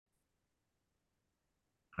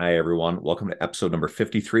Hi, everyone. Welcome to episode number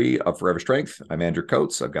 53 of Forever Strength. I'm Andrew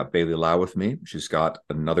Coates. I've got Bailey Lau with me. She's got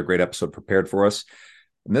another great episode prepared for us.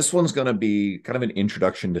 And this one's going to be kind of an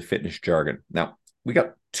introduction to fitness jargon. Now, we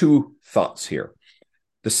got two thoughts here.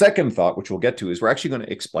 The second thought, which we'll get to, is we're actually going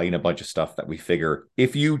to explain a bunch of stuff that we figure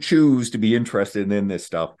if you choose to be interested in this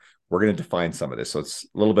stuff, we're going to define some of this. So it's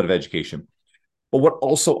a little bit of education. But what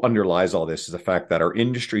also underlies all this is the fact that our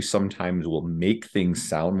industry sometimes will make things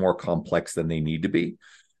sound more complex than they need to be.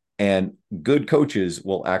 And good coaches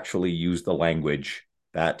will actually use the language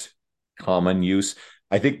that common use.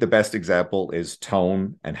 I think the best example is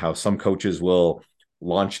tone and how some coaches will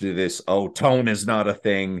launch to this, oh, tone is not a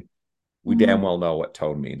thing. We damn Mhm. well know what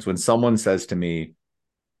tone means. When someone says to me,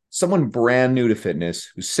 someone brand new to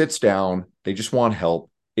fitness who sits down, they just want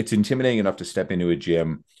help. It's intimidating enough to step into a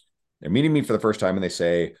gym. They're meeting me for the first time and they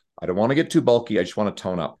say, I don't want to get too bulky. I just want to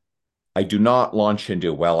tone up. I do not launch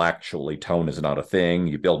into, well, actually, tone is not a thing.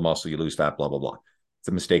 You build muscle, you lose fat, blah, blah, blah. It's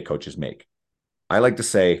a mistake coaches make. I like to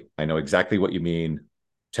say, I know exactly what you mean.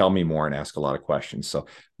 Tell me more and ask a lot of questions. So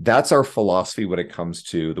that's our philosophy when it comes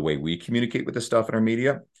to the way we communicate with this stuff in our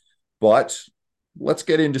media. But let's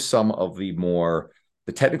get into some of the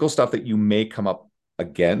technical stuff that you may come up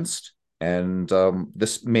against. And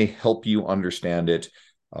this may help you understand it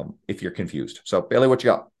if you're confused. So, Bailey, what you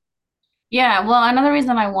got? Yeah, well, another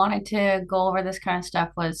reason I wanted to go over this kind of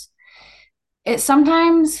stuff was it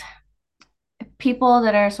sometimes people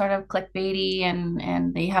that are sort of clickbaity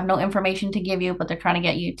and they have no information to give you, but they're trying to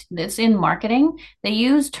get you to this in marketing. They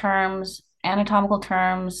use terms, anatomical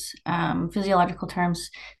terms, physiological terms,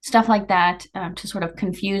 stuff like that, to sort of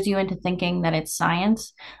confuse you into thinking that it's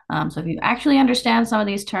science. So if you actually understand some of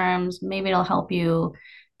these terms, maybe it'll help you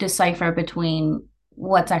decipher between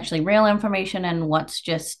what's actually real information and what's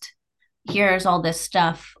just here's all this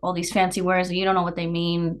stuff, all these fancy words, and you don't know what they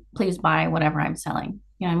mean. Please buy whatever I'm selling.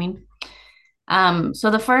 You know what I mean?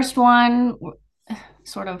 So the first one,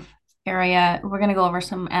 sort of area, we're going to go over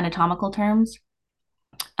some anatomical terms.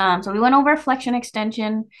 So we went over flexion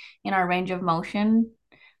extension in our range of motion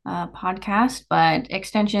podcast, but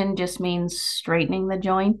extension just means straightening the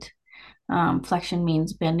joint. Flexion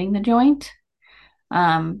means bending the joint.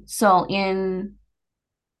 So in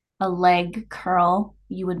a leg curl,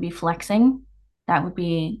 you would be flexing. That would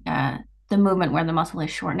be the movement where the muscle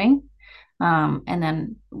is shortening. And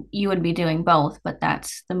then you would be doing both, but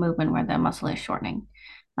that's the movement where the muscle is shortening.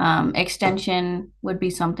 Extension would be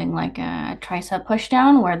something like a tricep push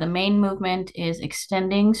down, where the main movement is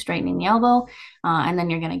extending, straightening the elbow, and then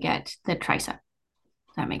you're going to get the tricep.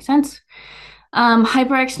 That makes sense.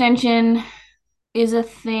 Hyperextension is a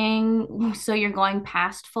thing. So you're going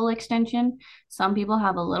past full extension. Some people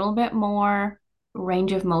have a little bit more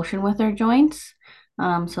range of motion with their joints.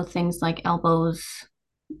 So things like elbows,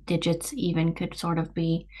 digits even could sort of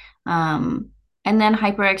be. And then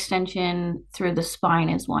hyperextension through the spine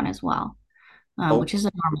is one as well, Oh, which is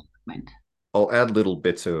a normal movement. I'll add little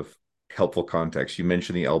bits of helpful context. You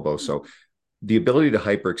mentioned the elbow. So the ability to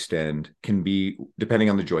hyperextend can be, depending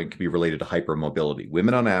on the joint, can be related to hypermobility.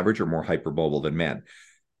 Women on average are more hypermobile than men.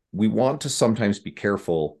 We want to sometimes be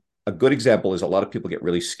careful. A good example is a lot of people get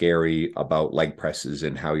really scary about leg presses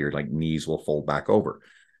and how your like knees will fold back over.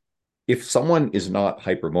 If someone is not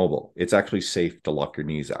hypermobile, it's actually safe to lock your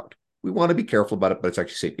knees out. We want to be careful about it, but it's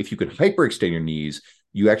actually safe. If you can hyperextend your knees,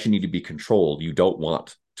 you actually need to be controlled. You don't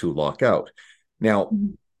want to lock out. Now,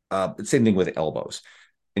 Mhm. same thing with elbows.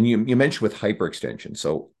 And you mentioned with hyperextension.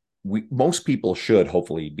 So most people should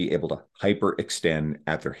hopefully be able to hyperextend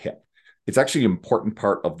at their hip. It's actually an important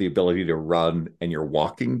part of the ability to run and your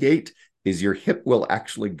walking gait is your hip will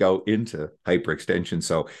actually go into hyperextension.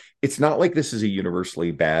 So it's not like this is a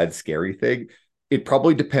universally bad, scary thing. It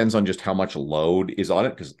probably depends on just how much load is on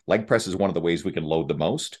it because leg press is one of the ways we can load the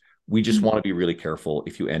most. We just want to be really careful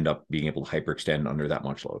if you end up being able to hyperextend under that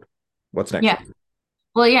much load. What's next? Yeah.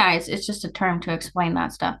 Well, yeah, it's just a term to explain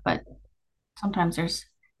that stuff, but sometimes there's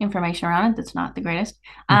information around it that's not the greatest.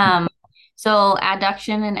 Um, so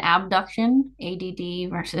adduction and abduction, ADD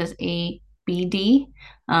versus ABD.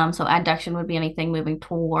 So adduction would be anything moving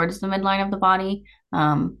towards the midline of the body,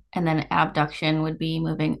 and then abduction would be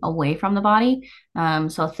moving away from the body.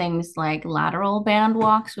 So things like lateral band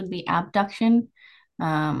walks would be abduction,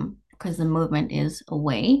 because the movement is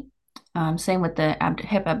away. Same with the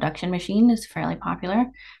hip abduction machine is fairly popular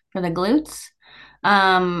for the glutes.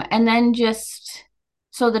 And then just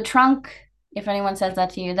so the trunk, if anyone says that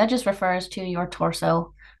to you, that just refers to your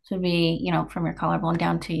torso. So it'd be, from your collarbone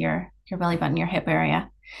down to your belly button, your hip area.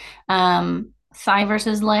 Thigh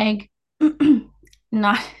versus leg,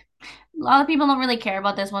 not lot of people don't really care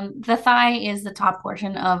about this one. The thigh is the top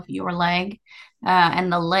portion of your leg,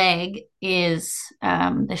 and the leg is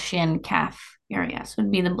the shin calf area. So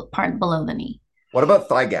it'd be the part below the knee. What about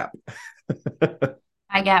thigh gap?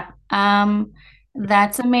 Thigh gap.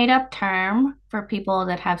 That's a made up term for people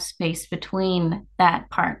that have space between that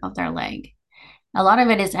part of their leg. A lot of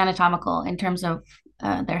it is anatomical in terms of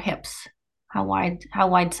their hips, how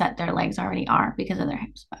wide set their legs already are because of their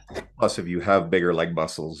hips. Plus, if you have bigger leg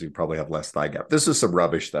muscles, you probably have less thigh gap. This is some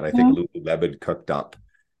rubbish that I think Mhm. Lululemon cooked up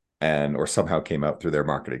and or somehow came out through their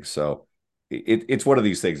marketing. So it's one of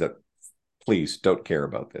these things that please don't care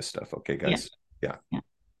about this stuff. Okay, Yeah. guys. Yeah.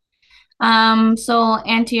 Yeah. So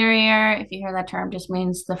anterior, if you hear that term, just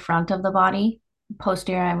means the front of the body.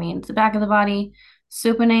 Posterior means the back of the body.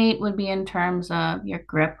 Supinate would be in terms of your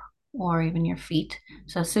grip or even your feet.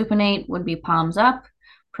 So supinate would be palms up,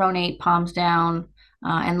 pronate, palms down,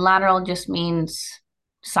 and lateral just means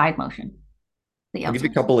side motion, the I'll give you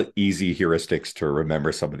a outside. couple of easy heuristics to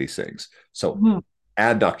remember some of these things. So Mhm.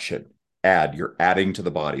 adduction, you're adding to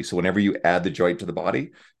the body. So whenever you add the joint to the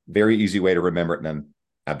body, very easy way to remember it. And then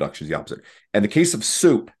abduction is the opposite. And the case of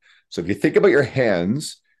soup. So if you think about your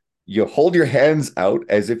hands, you hold your hands out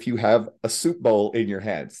as if you have a soup bowl in your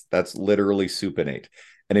hands. That's literally supinate.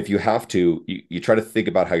 And if you have to, you try to think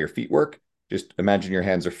about how your feet work. Just imagine your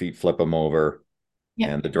hands or feet, flip them over,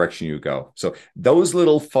 Yeah. and the direction you go. So those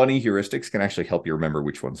little funny heuristics can actually help you remember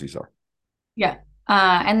which ones these are. Yeah.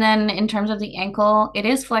 And then in terms of the ankle, it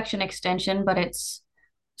is flexion extension, but it's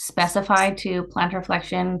specified to plantar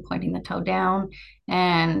flexion, pointing the toe down,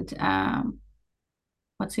 and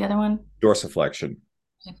what's the other one? Dorsiflexion.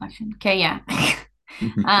 Flexion. Okay, yeah.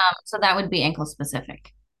 And So that would be ankle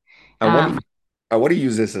specific. one Um, I want to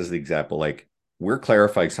use this as the example. Like we're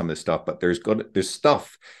clarifying some of this stuff, but there's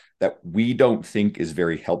stuff that we don't think is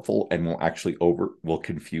very helpful and will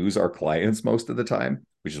confuse our clients most of the time,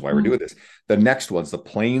 which is why we're mhm. doing this. The next one's the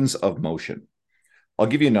planes of motion. I'll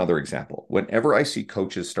give you another example. Whenever I see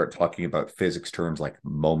coaches start talking about physics terms like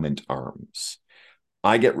moment arms,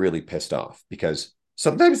 I get really pissed off because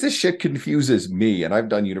sometimes this shit confuses me, and I've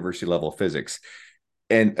done university level physics.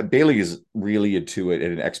 And Bailey is really into it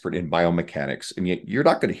and an expert in biomechanics. And yet you're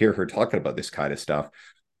not going to hear her talking about this kind of stuff.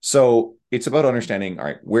 So it's about understanding, all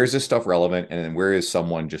right, where's this stuff relevant? And then where is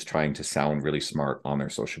someone just trying to sound really smart on their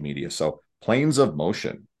social media? So planes of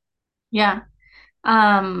motion. Yeah.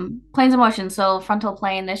 Planes of motion. So frontal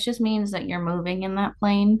plane, this just means that you're moving in that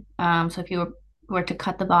plane. So if you were to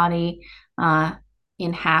cut the body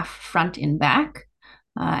in half, front and back,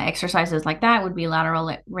 exercises like that would be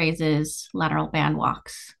lateral raises, lateral band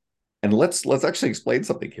walks. And let's actually explain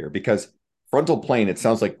something here because frontal plane, it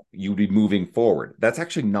sounds like you'd be moving forward. That's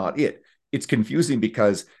actually not it. It's confusing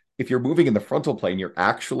because if you're moving in the frontal plane, you're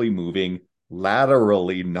actually moving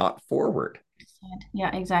laterally, not forward.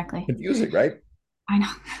 Yeah, exactly. Confusing, right? I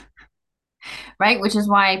know. Right? Which is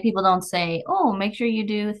why people don't say, oh, make sure you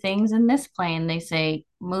do things in this plane. They say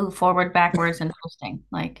move forward, backwards, and twisting,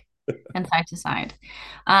 like and side to side.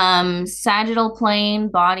 Sagittal plane,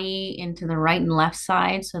 body into the right and left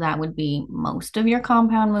side. So that would be most of your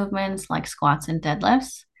compound movements, like squats and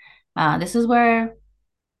deadlifts. This is where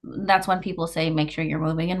that's when people say make sure you're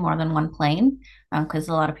moving in more than one plane, because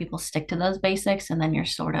a lot of people stick to those basics and then you're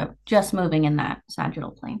sort of just moving in that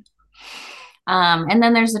sagittal plane. And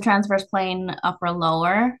then there's the transverse plane, upper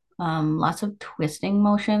lower, lots of twisting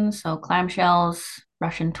motions. So clamshells,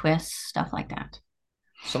 Russian twists, stuff like that.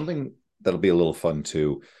 Something that'll be a little fun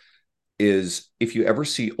too is if you ever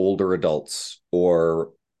see older adults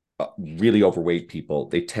or really overweight people,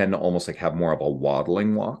 they tend to almost like have more of a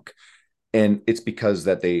waddling walk. And it's because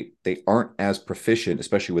that they aren't as proficient,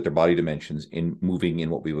 especially with their body dimensions, in moving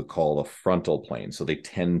in what we would call a frontal plane. So they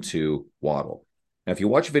tend to waddle. Now, if you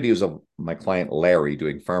watch videos of my client Larry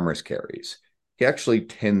doing farmer's carries, he actually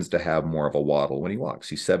tends to have more of a waddle when he walks.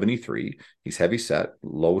 He's 73, he's heavy set,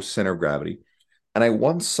 low center of gravity. And I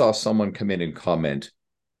once saw someone come in and comment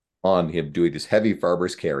on him doing this heavy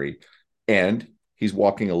farmer's carry, and he's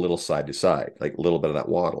walking a little side to side, like a little bit of that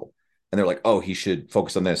waddle. And they're like, oh, he should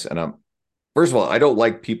focus on this. And I'm first of all, I don't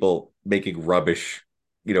like people making rubbish,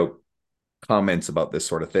 you know, comments about this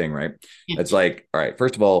sort of thing, right? Yeah. It's like, all right,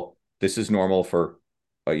 first of all, this is normal for,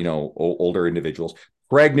 older individuals.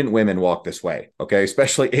 Pregnant women walk this way, okay?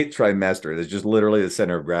 Especially eighth trimester. It's just literally the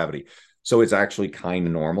center of gravity. So it's actually kind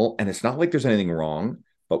of normal. And it's not like there's anything wrong.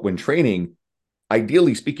 But when training,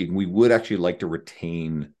 ideally speaking, we would actually like to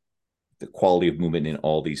retain the quality of movement in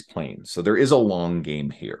all these planes. So there is a long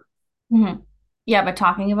game here. Mhm. Yeah, but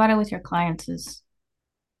talking about it with your clients is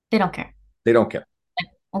they don't care. They don't care.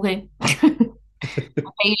 Okay.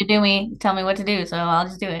 Pay you to do me, tell me what to do, so I'll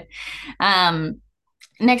just do it. Um,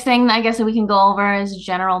 Next thing I guess that we can go over is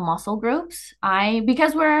general muscle groups.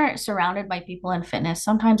 Because we're surrounded by people in fitness,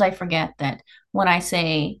 sometimes I forget that when I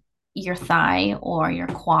say your thigh or your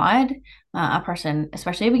quad, a person,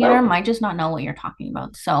 especially a beginner, might just not know what you're talking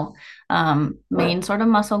about. So, main sort of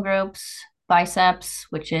muscle groups, biceps,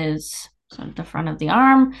 which is sort of the front of the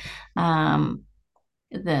arm, um,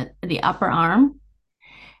 the upper arm.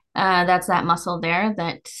 That's that muscle there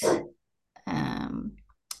that um,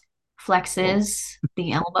 flexes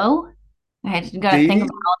the elbow. I got to think See,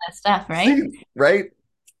 about all that stuff, right? see, right?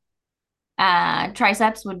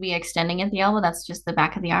 Triceps would be extending at the elbow. That's just the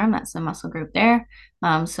back of the arm. That's the muscle group there.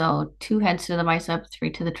 So two heads to the bicep,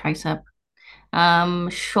 three to the tricep.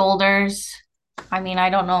 Shoulders. I mean, I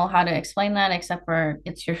don't know how to explain that except for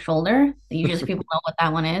it's your shoulder. Usually people know what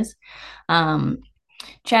that one is. Um,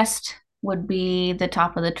 Chest would be the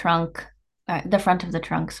top of the trunk, the front of the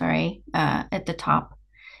trunk, sorry, at the top.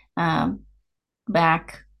 Um,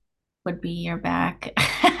 Back would be your back.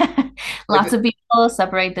 Lots Like, of people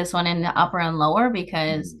separate this one into upper and lower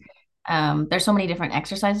because there's so many different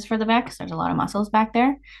exercises for the back because there's a lot of muscles back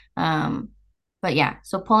there. Um, but yeah,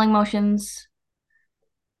 so pulling motions,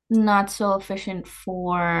 not so efficient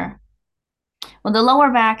for, well, the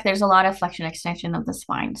lower back, there's a lot of flexion extension of the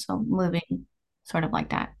spine. So moving sort of like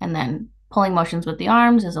that. And then pulling motions with the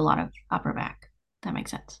arms is a lot of upper back. That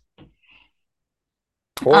makes sense.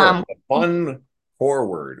 core, Um, a fun core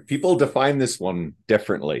word. People define this one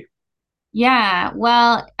differently. yeah,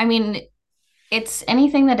 well, I mean, it's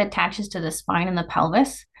anything that attaches to the spine and the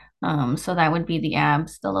pelvis. So that would be the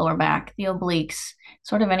abs, the lower back, the obliques,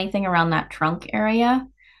 sort of anything around that trunk area.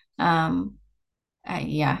 Um,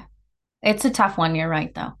 yeah, it's a tough one. You're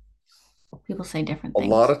right, though. People say different A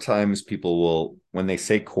lot things. of times people will, when they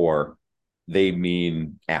say core, they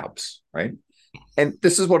mean abs, right? And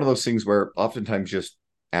this is one of those things where oftentimes just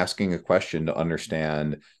asking a question to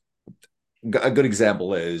understand. A good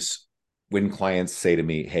example is when clients say to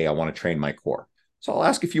me, "Hey, I want to train my core." So I'll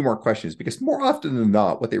ask a few more questions because more often than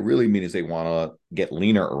not, what they really mean is they want to get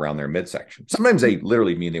leaner around their midsection. Sometimes they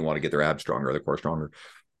literally mean they want to get their abs stronger, their core stronger,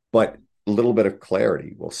 but a little bit of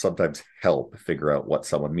clarity will sometimes help figure out what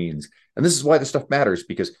someone means. And this is why this stuff matters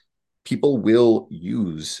because people will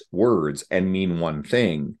use words and mean one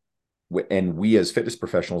thing. And we as fitness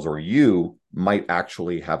professionals or you might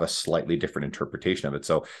actually have a slightly different interpretation of it.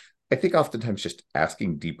 So I think oftentimes just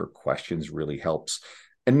asking deeper questions really helps.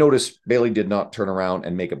 And notice Bailey did not turn around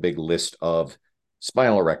and make a big list of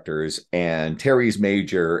spinal erectors and teres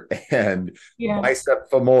major and Yeah.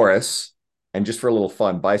 bicep femoris. And just for a little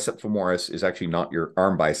fun, bicep femoris is actually not your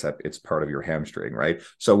arm bicep, it's part of your hamstring, right?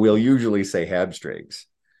 So we'll usually say hamstrings.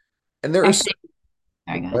 And there is, Actually,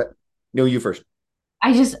 sorry, go ahead. what? No, you first.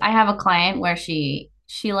 I have a client where she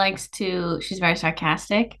likes to she's very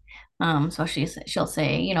sarcastic. So she'll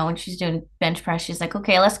say, when she's doing bench press, she's like,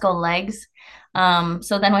 okay, let's go legs.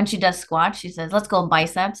 So then when she does squats, she says, let's go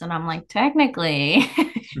biceps. And I'm like, technically,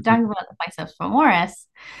 she's talking about the biceps femoris.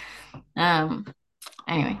 Um,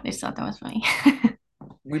 anyway, they just thought that was funny.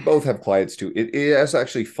 We both have clients too. It is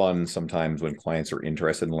actually fun sometimes when clients are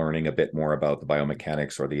interested in learning a bit more about the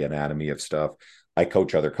biomechanics or the anatomy of stuff. I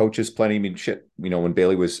coach other coaches plenty. I mean, shit, when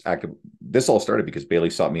Bailey was active, this all started because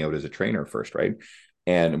Bailey sought me out as a trainer first, right?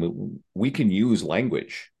 And we can use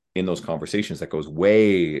language in those conversations that goes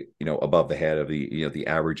way, above the head of the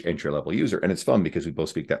average entry level user. And it's fun because we both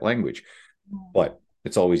speak that language, but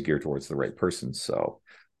it's always geared towards the right person. So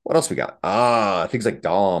what else we got? Things like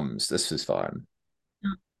DOMs. This is fun.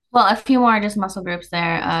 Well, a few more just muscle groups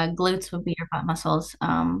there. Glutes would be your butt muscles.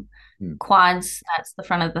 Hmm. Quads, that's the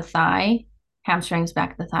front of the thigh. Hamstrings,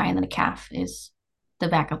 back of the thigh, and then a calf is the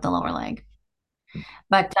back of the lower leg.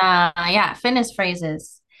 But yeah, fitness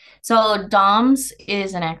phrases. So DOMS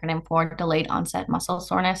is an acronym for delayed onset muscle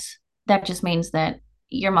soreness. That just means that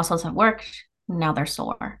your muscles have worked, now they're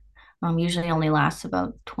sore. Usually only lasts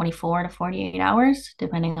about 24 to 48 hours,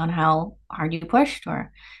 depending on how hard you pushed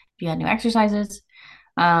or if you had new exercises.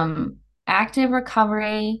 Active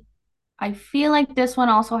recovery. I feel like this one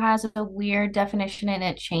also has a weird definition and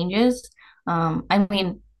it changes. I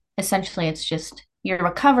mean, essentially, it's just you're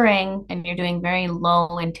recovering and you're doing very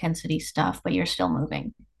low intensity stuff, but you're still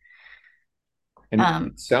moving. And Um,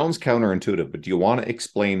 it sounds counterintuitive, but do you want to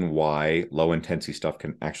explain why low intensity stuff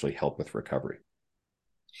can actually help with recovery?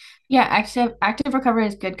 yeah, active recovery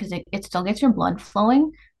is good because it still gets your blood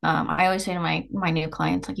flowing. I always say to my new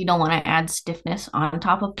clients, like you don't want to add stiffness on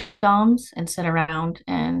top of DOMS and sit around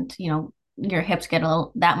and your hips get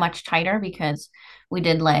that much tighter because we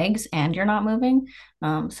did legs and you're not moving.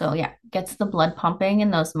 So yeah, gets the blood pumping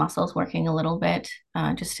and those muscles working a little bit,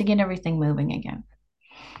 just to get everything moving again.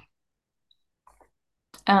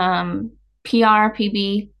 Um, PR,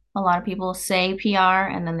 PB, a lot of people say PR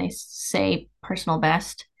and then they say personal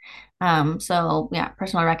best. So yeah,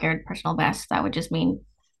 personal record, personal best. That would just mean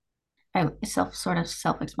sort of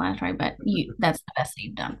self-explanatory, but that's the best that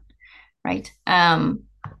you've done, right?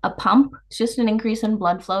 A pump is just an increase in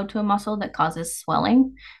blood flow to a muscle that causes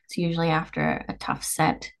swelling. It's usually after a tough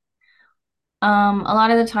set. A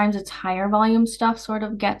lot of the times it's higher volume stuff sort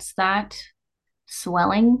of gets that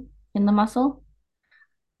swelling in the muscle.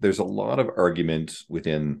 There's a lot of argument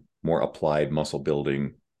within more applied muscle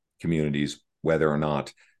building communities whether or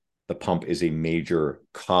not the pump is a major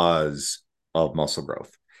cause of muscle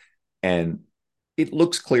growth. And it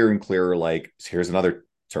looks clearer and clearer. Like, here's another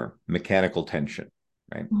term, mechanical tension,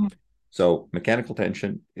 right? Mhm. So mechanical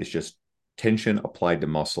tension is just tension applied to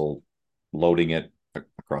muscle, loading it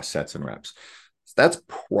across sets and reps. So that's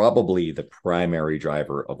probably the primary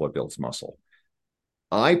driver of what builds muscle.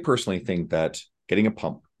 I personally think that getting a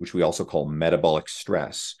pump, which we also call metabolic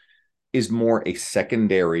stress, is more a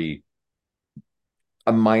secondary,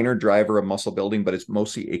 a minor driver of muscle building, but it's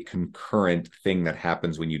mostly a concurrent thing that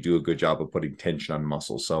happens when you do a good job of putting tension on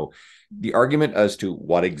muscle. So the argument as to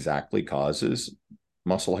what exactly causes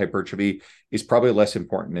muscle hypertrophy is probably less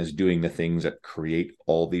important as doing the things that create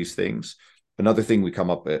all these things. Another thing we come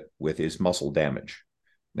up with is muscle damage.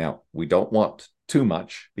 Now, we don't want too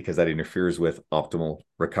much because that interferes with optimal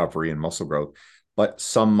recovery and muscle growth, but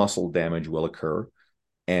some muscle damage will occur.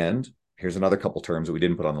 And here's another couple terms that we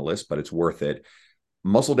didn't put on the list, but it's worth it.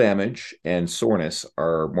 Muscle damage and soreness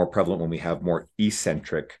are more prevalent when we have more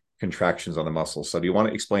eccentric contractions on the muscle. So do you want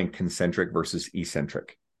to explain concentric versus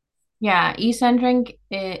eccentric? Yeah, eccentric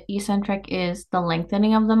is the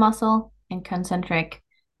lengthening of the muscle, and concentric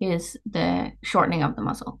is the shortening of the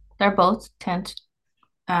muscle.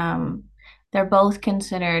 Um, they're both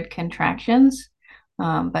considered contractions.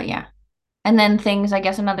 But yeah. And then things, I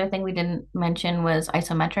guess another thing we didn't mention was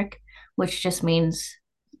isometric, which just means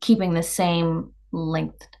keeping the same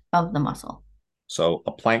length of the muscle. So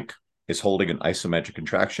a plank is holding an isometric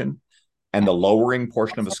contraction, and Yeah. the lowering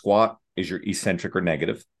portion of a squat is your eccentric or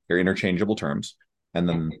negative. They're interchangeable terms. And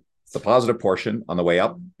Yeah. then the positive portion on the way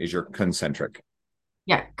up is your concentric.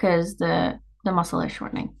 Yeah, because the muscle is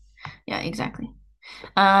shortening. Yeah, exactly.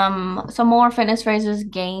 Some more fitness phrases,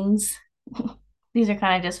 gains. These are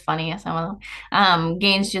kind of just funny, some of them.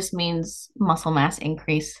 Gains just means muscle mass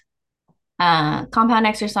increase. Compound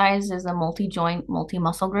exercise is a multi-joint,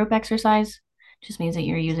 multi-muscle group exercise. Just means that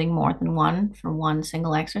you're using more than one for one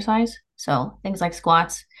single exercise. So things like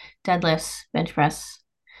squats, deadlifts, bench press.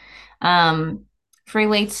 Um, Free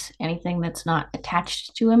weights, anything that's not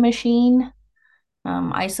attached to a machine.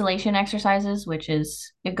 Isolation exercises, which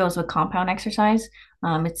is it goes with compound exercise.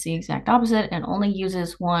 It's the exact opposite and only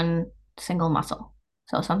uses one single muscle.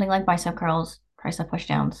 So something like bicep curls, tricep push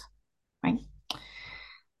downs, right?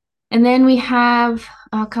 And then we have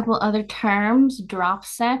a couple other terms. Drop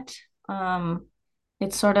set. Um,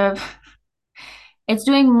 it's sort of it's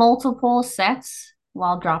doing multiple sets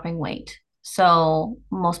while dropping weight. So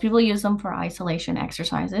most people use them for isolation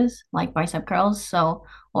exercises like bicep curls, so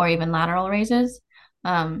or even lateral raises.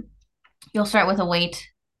 Um, You'll start with a weight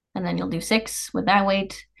and then you'll do six with that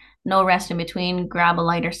weight. No rest in between. Grab a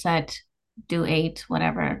lighter set, do eight,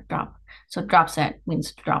 whatever, drop. So drop set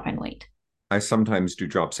means drop in weight. I sometimes do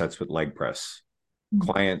drop sets with leg press. Mhm.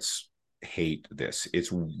 Clients hate this.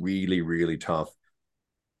 It's really, really tough.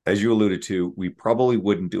 As you alluded to, we probably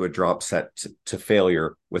wouldn't do a drop set to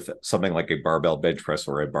failure with something like a barbell bench press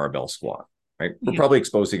or a barbell squat, right? We're Yeah. probably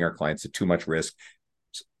exposing our clients to too much risk.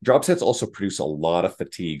 Drop sets also produce a lot of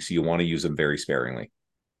fatigue, so you want to use them very sparingly.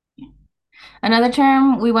 Another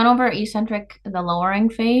term, we went over eccentric, the lowering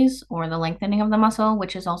phase or the lengthening of the muscle,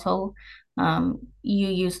 which is also, you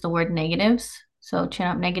use the word negatives. So chin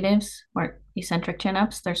up negatives or eccentric chin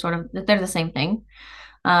ups, they're the same thing.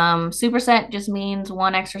 Superset just means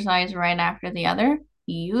one exercise right after the other.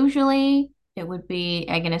 Usually it would be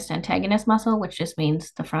agonist antagonist muscle, which just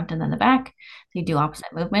means the front and then the back. They do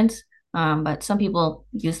opposite movements. But some people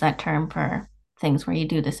use that term for things where you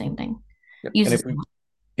do the same thing. Yep. Use And the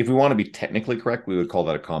if we want to be technically correct, we would call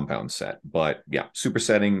that a compound set. But yeah,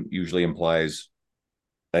 supersetting usually implies,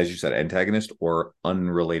 as you said, antagonist or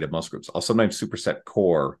unrelated muscle groups. I'll sometimes superset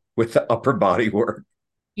core with the upper body work.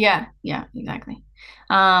 Yeah, yeah, exactly.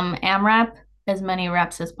 AMRAP, as many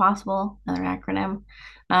reps as possible, another acronym.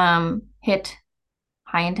 HIT,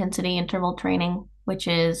 high intensity interval training, which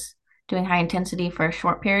is doing high intensity for a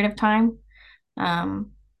short period of time, and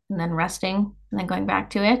then resting and then going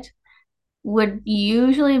back to it would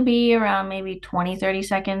usually be around maybe 20-30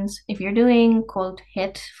 seconds. If you're doing quote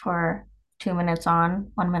hit for 2 minutes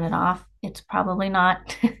on, 1 minute off, it's probably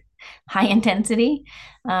not high intensity.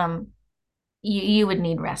 Um, you would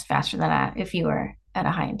need rest faster than that if you were at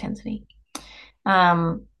a high intensity.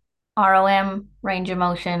 Um, ROM, range of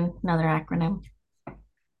motion, another acronym.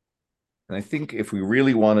 And I think if we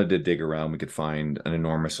really wanted to dig around, we could find an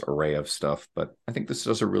enormous array of stuff. But I think this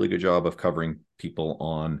does a really good job of covering people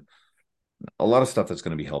on a lot of stuff that's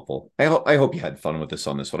going to be helpful. I hope you had fun with this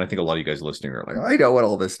on this one. I think a lot of you guys listening are like, I know what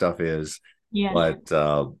all this stuff is, Yeah. but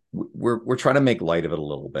we're trying to make light of it a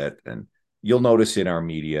little bit. And you'll notice in our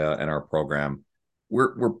media and our program,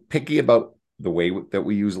 we're picky about the way that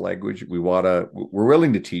we use language. We're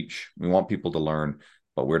willing to teach. We want people to learn,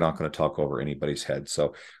 but we're not going to talk over anybody's head.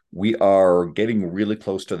 So we are getting really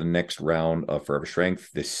close to the next round of Forever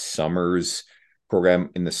Strength. This summer's program.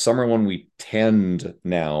 In the summer one, we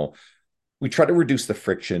try to reduce the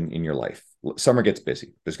friction in your life. Summer gets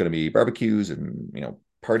busy. There's going to be barbecues and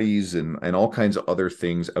parties and all kinds of other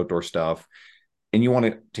things, outdoor stuff, and you want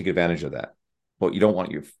to take advantage of that, but you don't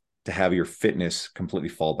want you to have your fitness completely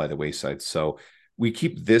fall by the wayside. So we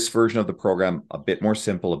keep this version of the program a bit more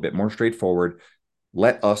simple, a bit more straightforward.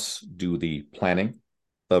 Let us do the planning,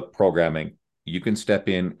 the programming. You can step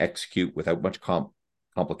in, execute without much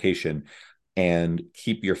complication, and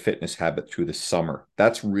keep your fitness habit through the summer.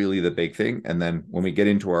 That's really the big thing. And then when we get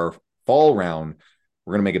into our fall round,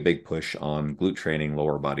 we're going to make a big push on glute training,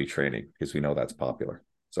 lower body training, because we know that's popular.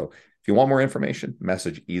 So if you want more information,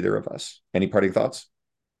 message either of us. Any parting thoughts?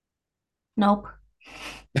 Nope.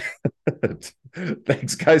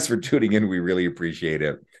 Thanks, guys, for tuning in. We really appreciate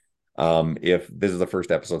it. If this is the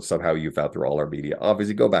first episode, somehow you found through all our media,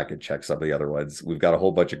 obviously go back and check some of the other ones. We've got a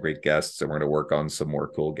whole bunch of great guests, and we're going to work on some more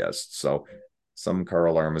cool guests. So some car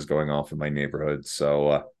alarm is going off in my neighborhood.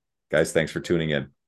 So, guys, thanks for tuning in.